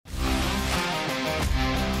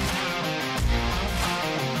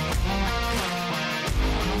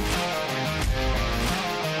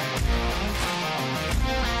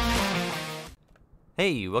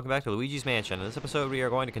Hey, welcome back to Luigi's Mansion. In this episode we are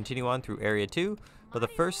going to continue on through Area 2, but the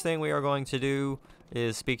first thing we are going to do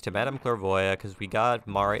is speak to Madame Clairvoyant, because we got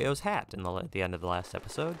Mario's hat at the end of the last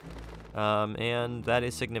episode, and that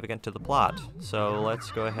is significant to the plot. So let's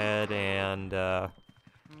go ahead and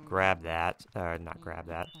grab that, or not grab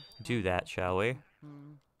that, do that, shall we?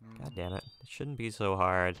 God damn it, it shouldn't be so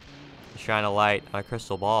hard to shine a light on a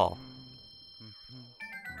crystal ball.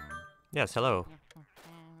 Yes, hello.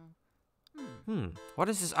 What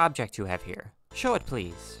is this object you have here? Show it,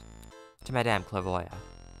 please. To Madame Clairvoyant.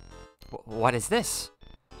 What is this?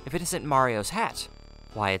 If it isn't Mario's hat,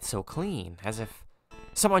 why it's so clean, as if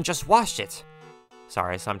someone just washed it.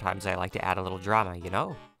 Sorry, sometimes I like to add a little drama, you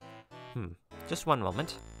know? Just one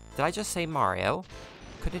moment. Did I just say Mario?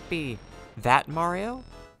 Could it be that Mario?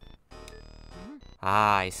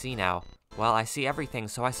 Ah, I see now. Well, I see everything,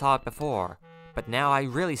 so I saw it before. But now I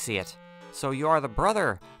really see it. So you are the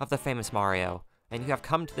brother of the famous Mario, and you have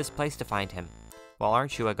come to this place to find him. Well,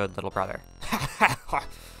 aren't you a good little brother?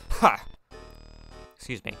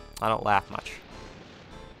 Excuse me, I don't laugh much.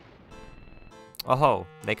 Oh-ho,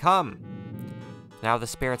 they come! Now the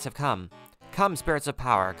spirits have come. Come, spirits of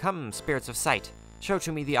power, come, spirits of sight. Show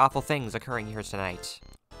to me the awful things occurring here tonight.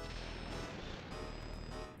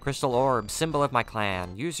 Crystal orb, symbol of my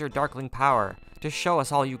clan, use your darkling power to show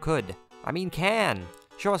us all you could. I mean can!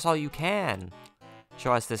 Show us all you can.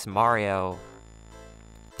 Show us this Mario.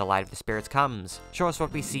 The light of the spirits comes. Show us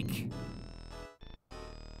what we seek.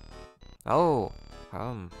 Oh,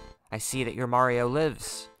 I see that your Mario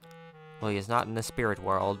lives. Well, he is not in the spirit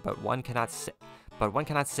world, but one cannot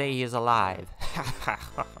say he is alive.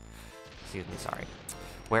 Excuse me, sorry.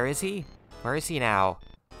 Where is he? Where is he now?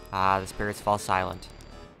 Ah, the spirits fall silent.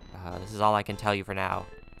 This is all I can tell you for now.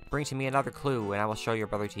 Bring to me another clue, and I will show your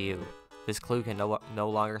brother to you. This clue can no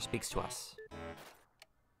longer speaks to us.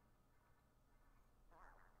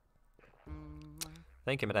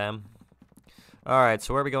 Thank you, madame. Alright,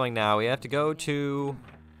 so where are we going now? We have to go to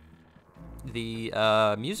the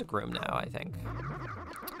music room now, I think.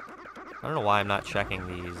 I don't know why I'm not checking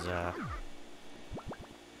these. Yeah,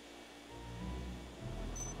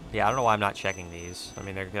 I don't know why I'm not checking these. I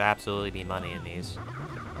mean, there could absolutely be money in these.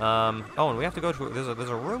 Oh, and we have to go to, there's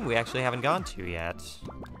a room we actually haven't gone to yet.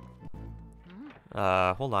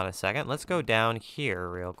 Hold on a second. Let's go down here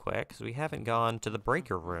real quick, because we haven't gone to the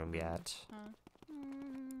breaker room yet.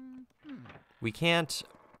 We can't,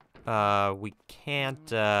 wait,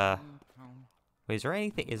 is there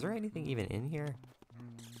anything even in here?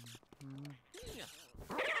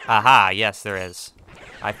 Aha, yes there is.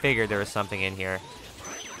 I figured there was something in here.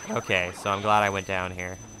 Okay, so I'm glad I went down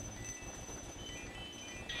here.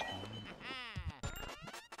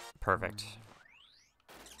 Perfect.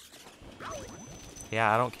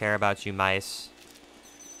 Yeah, I don't care about you mice.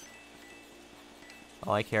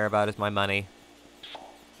 All I care about is my money.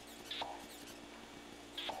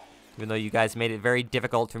 Even though you guys made it very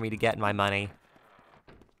difficult for me to get my money.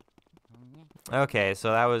 Okay,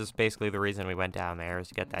 so that was basically the reason we went down there, was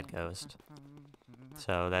to get that ghost.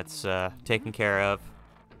 So that's taken care of.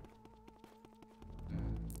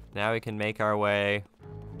 Now we can make our way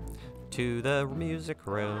to the music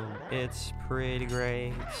room. It's pretty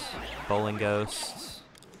great. Bowling ghosts.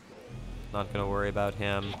 Not gonna worry about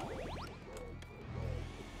him.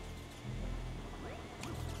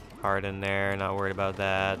 Hard in there, not worried about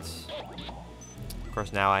that. Of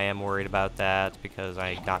course, now I am worried about that because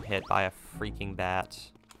I got hit by a freaking bat.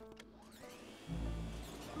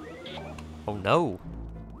 Oh no!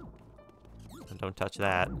 Don't touch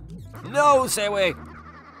that. No! Stay away!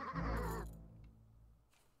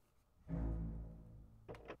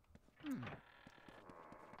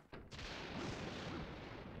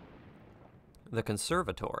 The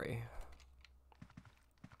conservatory.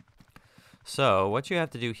 So, what you have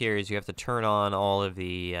to do here is you have to turn on all of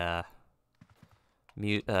the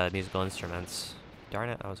musical instruments. Darn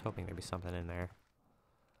it, I was hoping there'd be something in there.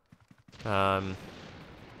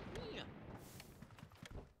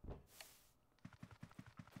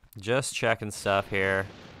 Just checking stuff here.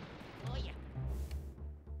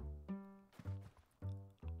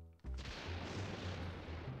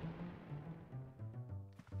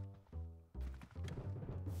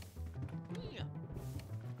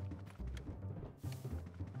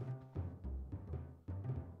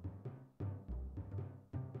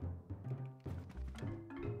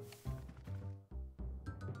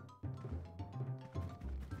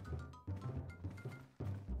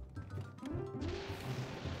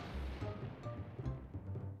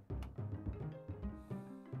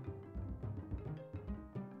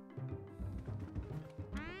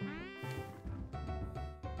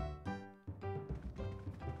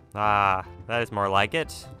 Ah, That is more like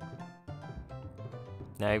it.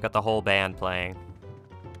 Now you've got the whole band playing.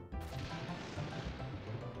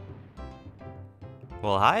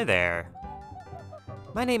 Well, hi there.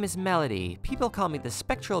 My name is Melody. People call me the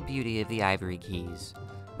spectral beauty of the Ivory Keys.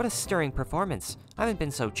 What a stirring performance. I haven't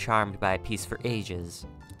been so charmed by a piece for ages.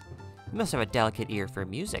 You must have a delicate ear for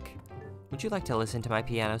music. Would you like to listen to my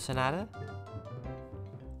piano sonata?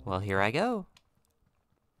 Well, here I go.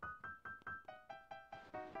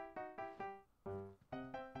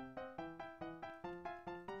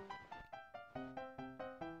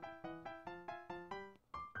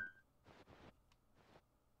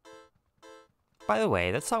 By the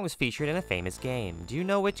way, that song was featured in a famous game. Do you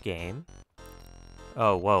know which game?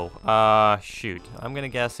 Oh, whoa. Shoot. I'm gonna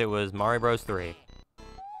guess it was Mario Bros. 3.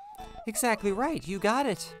 Exactly right, you got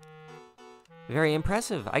it. Very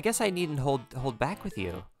impressive. I guess I needn't hold back with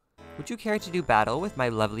you. Would you care to do battle with my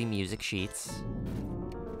lovely music sheets?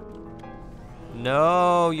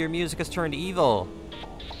 No, your music has turned evil.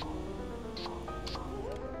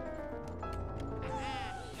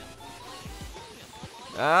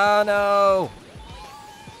 Oh, no.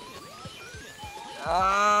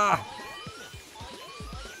 Ah!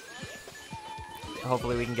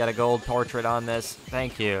 Hopefully we can get a gold portrait on this.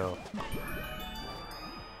 Thank you.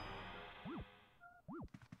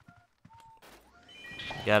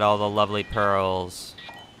 Get all the lovely pearls.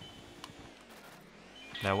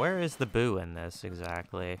 Now, where is the Boo in this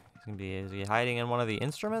exactly? Is he hiding in one of the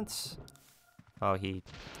instruments? Oh, he...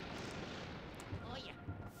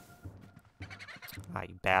 Ah,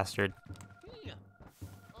 you bastard.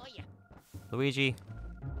 Luigi,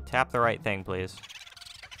 tap the right thing, please.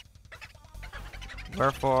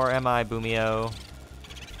 Wherefore am I, Boomio?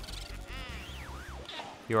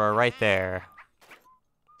 You are right there.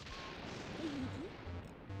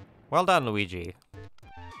 Well done, Luigi.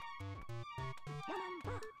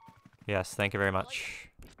 Yes, thank you very much.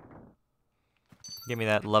 Give me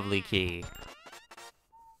that lovely key.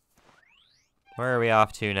 Where are we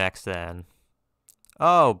off to next, then?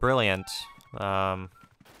 Oh, brilliant.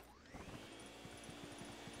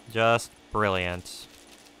 Just brilliant.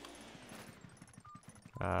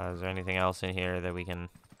 Is there anything else in here that we can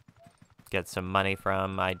get some money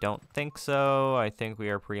from? I don't think so. I think we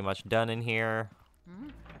are pretty much done in here.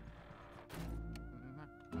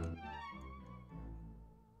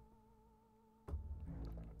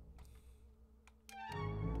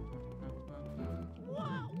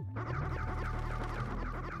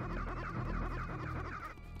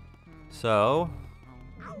 So,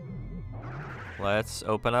 let's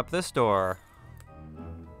open up this door.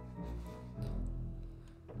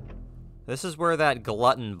 This is where that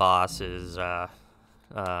glutton boss is,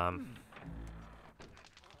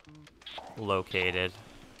 located.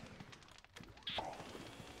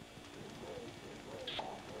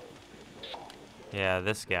 Yeah,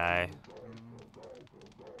 this guy.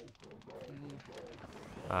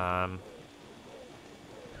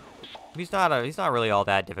 He's not really all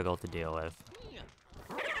that difficult to deal with.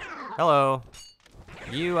 Hello.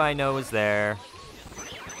 You, I know, is there.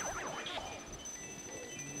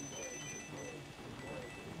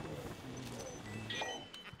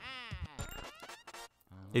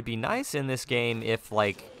 It'd be nice in this game if,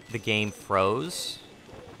 like, the game froze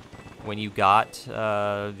when you got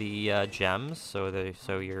the gems, so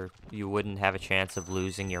you wouldn't have a chance of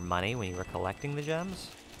losing your money when you were collecting the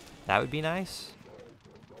gems. That would be nice.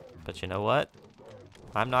 But you know what?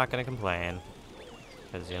 I'm not gonna complain,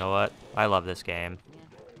 because you know what? I love this game,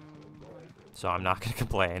 so I'm not gonna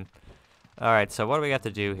complain. All right, so what do we got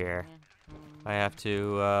to do here? I have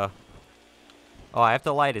to. Oh, I have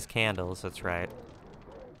to light his candles. That's right.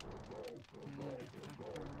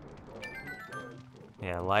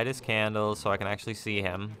 Yeah, light his candles so I can actually see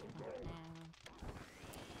him.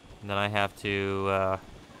 And then I have to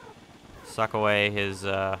suck away his...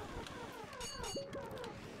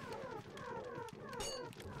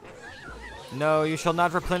 No, you shall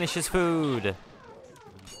not replenish his food.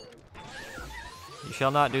 You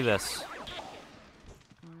shall not do this.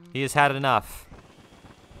 He has had enough.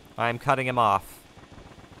 I am cutting him off.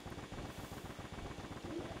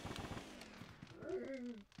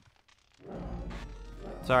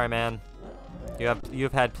 Sorry, man.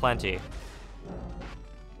 You've had plenty.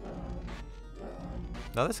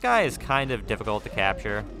 Now this guy is kind of difficult to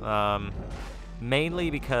capture, mainly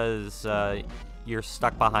because you're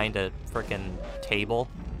stuck behind a frickin' table,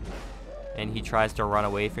 and he tries to run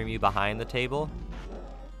away from you behind the table,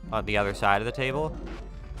 on the other side of the table.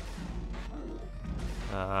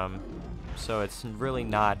 So it's really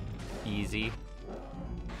not easy.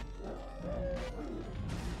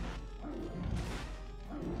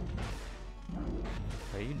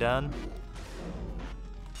 Are you done?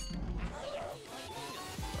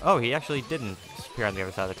 Oh, he actually didn't appear on the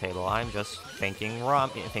other side of the table. I'm just thinking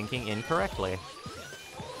incorrectly.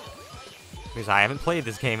 Because I haven't played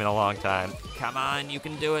this game in a long time. Come on, you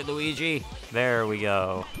can do it, Luigi. There we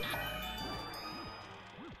go.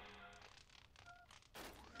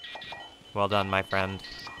 Well done, my friend.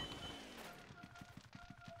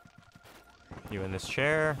 You in this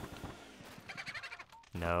chair?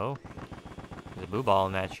 No. There's a blue ball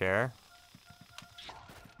in that chair.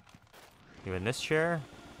 You in this chair?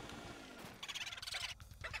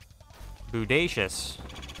 Boodacious.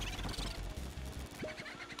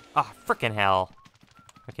 Ah, frickin' hell.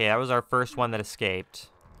 Okay, that was our first one that escaped.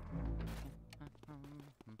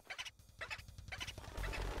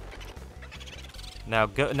 Now,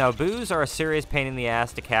 boos are a serious pain in the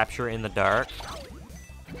ass to capture in the dark.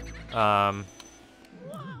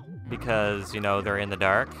 Because, you know, they're in the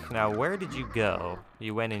dark. Now, where did you go?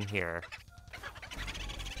 You went in here.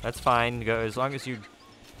 That's fine. Go as long as you...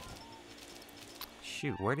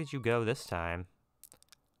 Shoot, where did you go this time?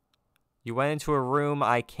 You went into a room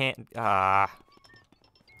I can't...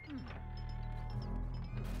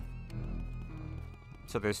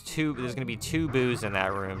 So there's gonna be 2 boos in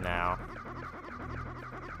that room now.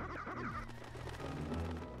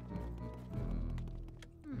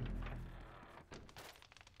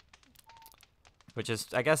 Which is,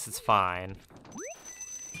 I guess it's fine.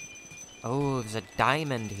 Oh, there's a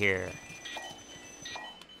diamond here.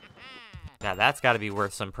 Now that's gotta be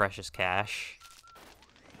worth some precious cash.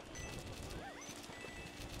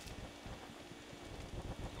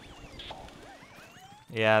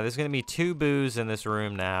 Yeah, there's gonna be 2 boos in this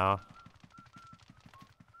room now.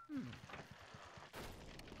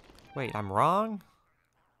 Wait, I'm wrong?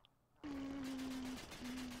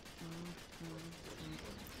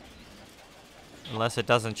 Unless it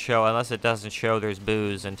doesn't show there's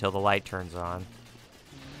boos until the light turns on.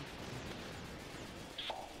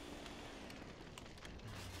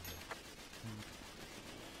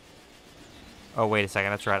 Oh, wait a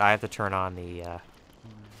second, that's right. I have to turn on the, I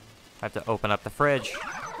have to open up the fridge.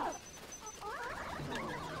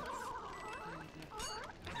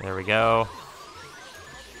 There we go.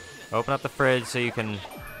 Open up the fridge so you can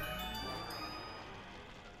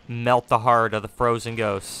melt the heart of the frozen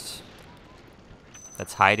ghost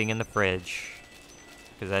that's hiding in the fridge.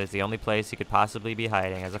 Because that is the only place he could possibly be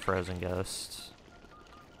hiding as a frozen ghost.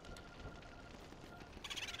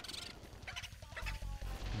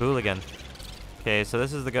 Booligan. Okay, so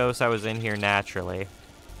this is the ghost I was in here naturally.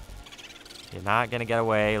 You're not gonna get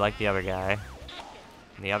away like the other guy.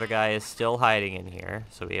 And the other guy is still hiding in here,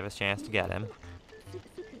 so we have a chance to get him.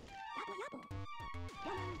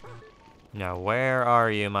 Now, where are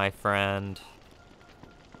you, my friend?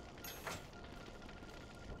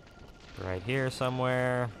 Right here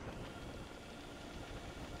somewhere.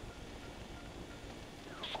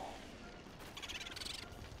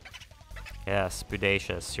 Yes,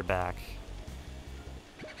 Boodacious, you're back.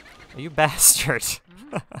 You bastard!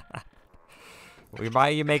 Why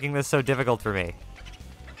are you making this so difficult for me?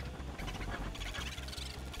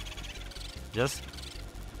 Just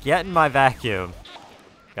get in my vacuum.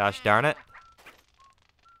 Gosh darn it.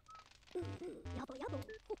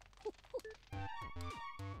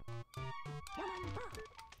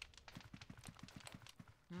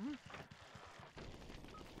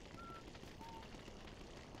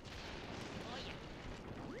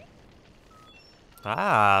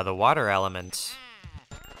 Ah, the water element.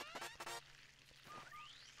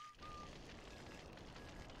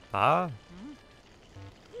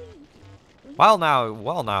 Well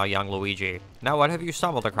now, young Luigi. Now what have you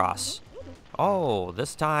stumbled across? Oh,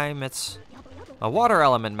 this time it's a water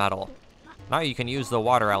element medal. Now you can use the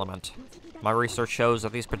water element. My research shows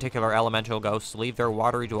that these particular elemental ghosts leave their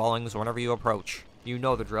watery dwellings whenever you approach. You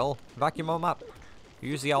know the drill. Vacuum them up.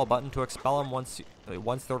 Use the L button to expel them once they're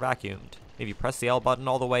vacuumed. If you press the L button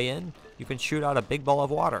all the way in, you can shoot out a big ball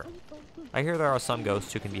of water. I hear there are some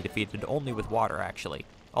ghosts who can be defeated only with water, actually.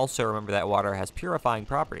 Also, remember that water has purifying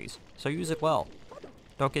properties, so use it well.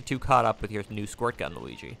 Don't get too caught up with your new squirt gun,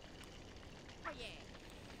 Luigi.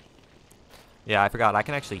 Yeah, I forgot. I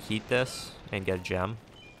can actually heat this and get a gem.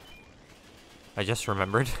 I just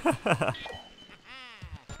remembered.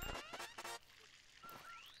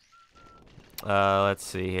 Let's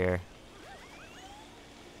see here.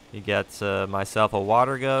 You get myself a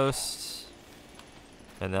water ghost.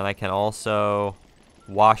 And then I can also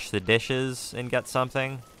wash the dishes and get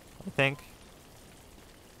something, I think.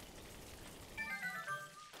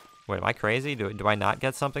 Wait, am I crazy? Do I not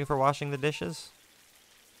get something for washing the dishes?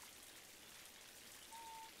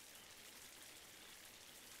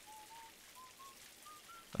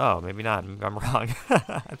 Oh, maybe not. I'm wrong.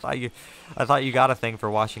 I thought you got a thing for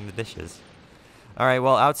washing the dishes. All right,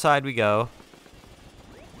 well, outside we go.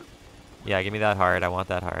 Yeah, give me that heart. I want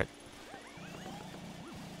that heart.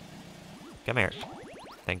 Come here.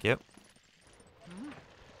 Thank you.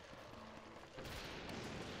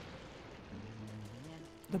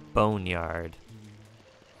 The boneyard.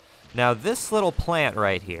 Now, this little plant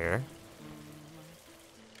right here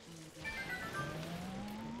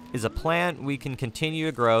is a plant we can continue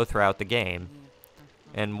to grow throughout the game.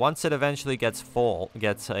 And once it eventually gets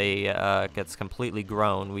gets completely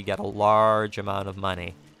grown, we get a large amount of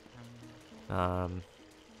money. No!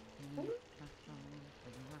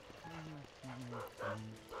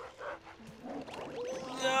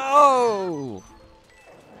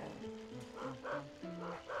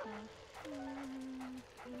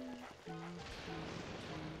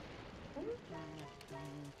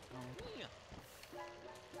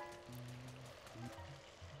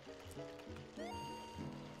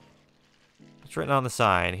 It's written on the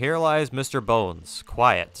sign. Here lies Mr. Bones.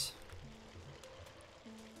 Quiet.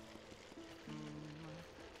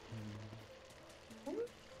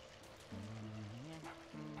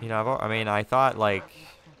 You know, I mean, I thought, like...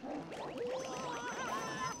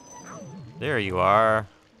 There you are.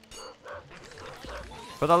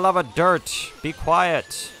 For the love of dirt, be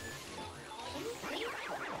quiet.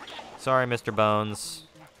 Sorry, Mr. Bones.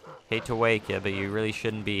 Hate to wake you, but you really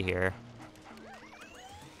shouldn't be here.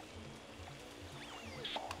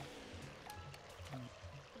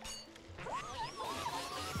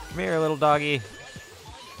 Come here, little doggy.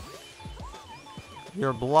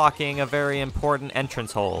 You're blocking a very important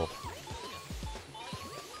entrance hole.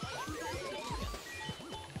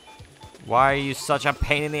 Why are you such a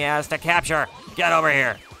pain in the ass to capture? Get over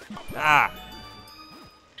here! Ah!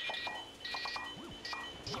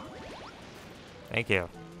 Thank you.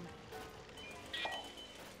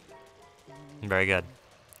 Very good.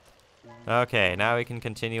 Okay, now we can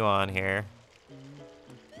continue on here.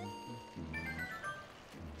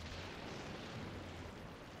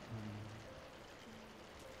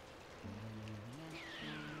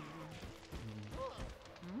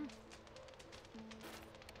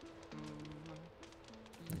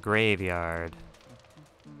 Graveyard.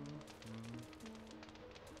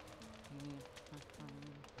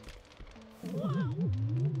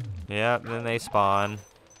 Yep, then they spawn.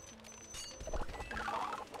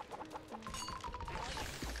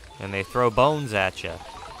 And they throw bones at you.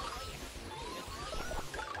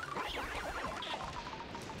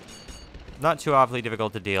 Not too awfully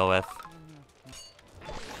difficult to deal with.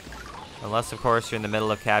 Unless, of course, you're in the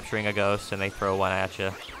middle of capturing a ghost and they throw one at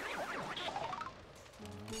you.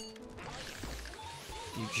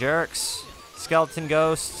 You jerks. Skeleton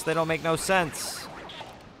ghosts, they don't make no sense.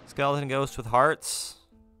 Skeleton ghosts with hearts.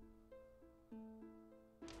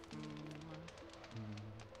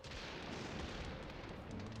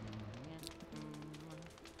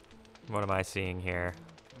 What am I seeing here?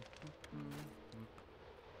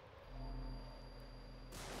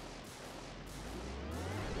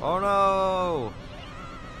 Oh no!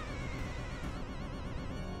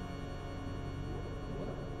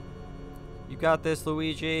 You got this,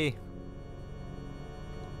 Luigi.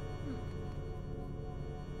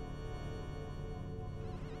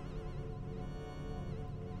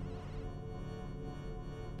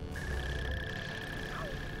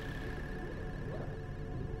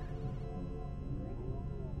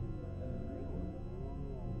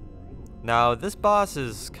 Now, this boss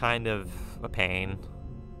is kind of a pain.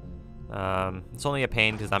 It's only a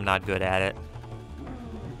pain because I'm not good at it.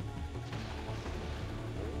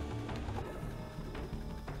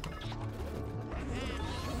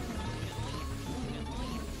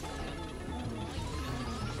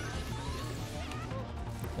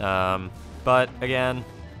 But again,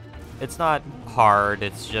 it's not hard,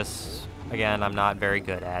 it's just, again, I'm not very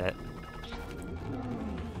good at it.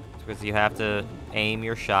 It's because you have to aim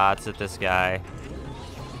your shots at this guy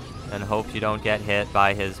and hope you don't get hit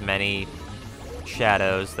by his many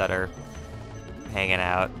shadows that are hanging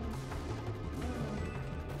out.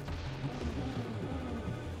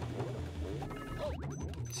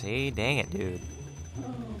 See? Dang it, dude.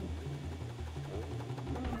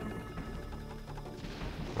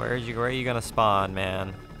 Where are you gonna spawn,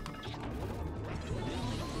 man?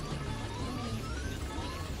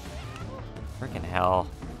 Freaking hell.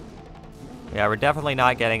 Yeah, we're definitely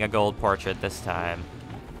not getting a gold portrait this time.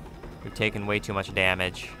 We've taken way too much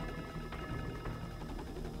damage.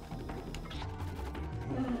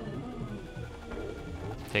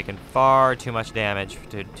 Taken far too much damage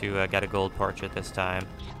to get a gold portrait this time.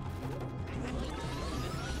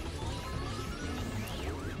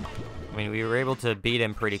 I mean, we were able to beat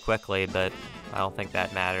him pretty quickly, but I don't think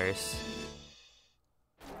that matters.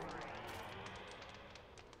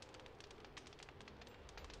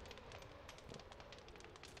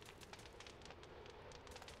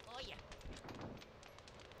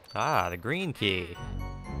 Ah, the green key.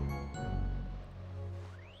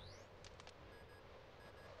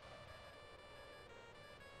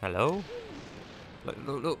 Hello?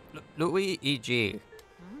 Luigi.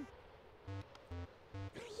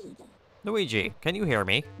 Luigi, can you hear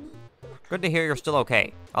me? Good to hear you're still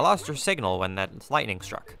okay. I lost your signal when that lightning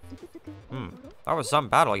struck. That was some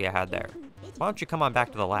battle you had there. Why don't you come on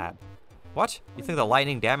back to the lab? What? You think the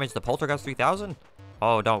lightning damaged the Poltergeist 3000?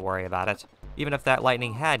 Oh, don't worry about it. Even if that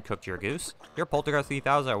lightning had cooked your goose, your Poltergeist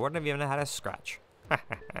 3000 wouldn't have even had a scratch.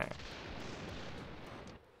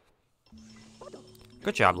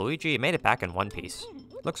 Good job, Luigi. You made it back in one piece.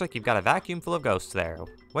 Looks like you've got a vacuum full of ghosts there.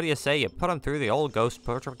 What do you say you put them through the old ghost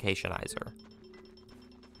purificationizer?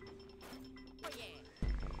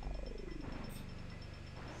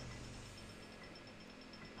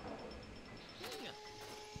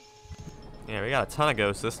 Yeah, we got a ton of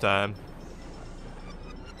ghosts this time.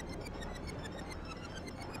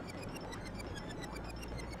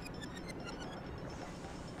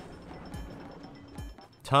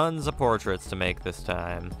 Tons of portraits to make this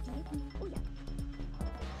time.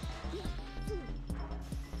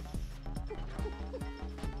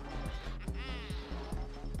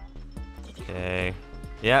 Okay.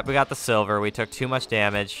 Yep, we got the silver. We took too much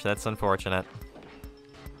damage. That's unfortunate.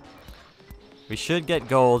 We should get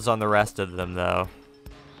golds on the rest of them, though.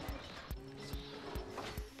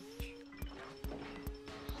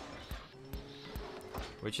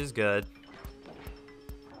 Which is good.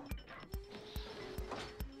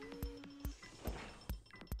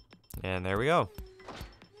 And there we go.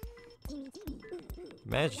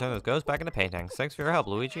 Managed to turn those ghosts back into paintings. Thanks for your help,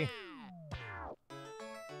 Luigi.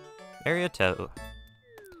 Area 2.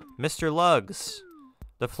 Mr. Lugs.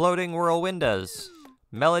 The Floating Whirlwindas.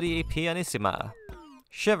 Melody Pianissima.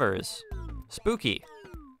 Shivers. Spooky.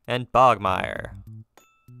 And Bogmire.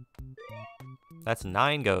 That's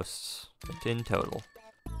 9 ghosts in total.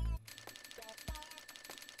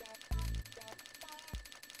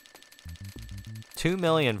 $2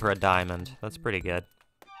 million for a diamond. That's pretty good.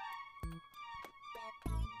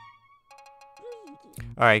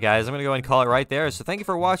 Alright guys, I'm going to go ahead and call it right there. So thank you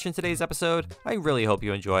for watching today's episode. I really hope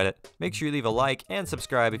you enjoyed it. Make sure you leave a like and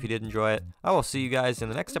subscribe if you did enjoy it. I will see you guys in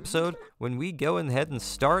the next episode when we go ahead and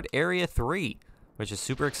start Area 3. Which is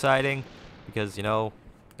super exciting because, you know,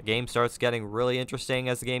 the game starts getting really interesting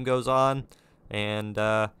as the game goes on. And,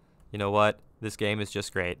 you know what? This game is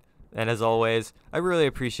just great. And as always, I really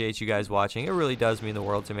appreciate you guys watching. It really does mean the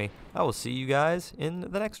world to me. I will see you guys in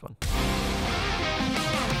the next one.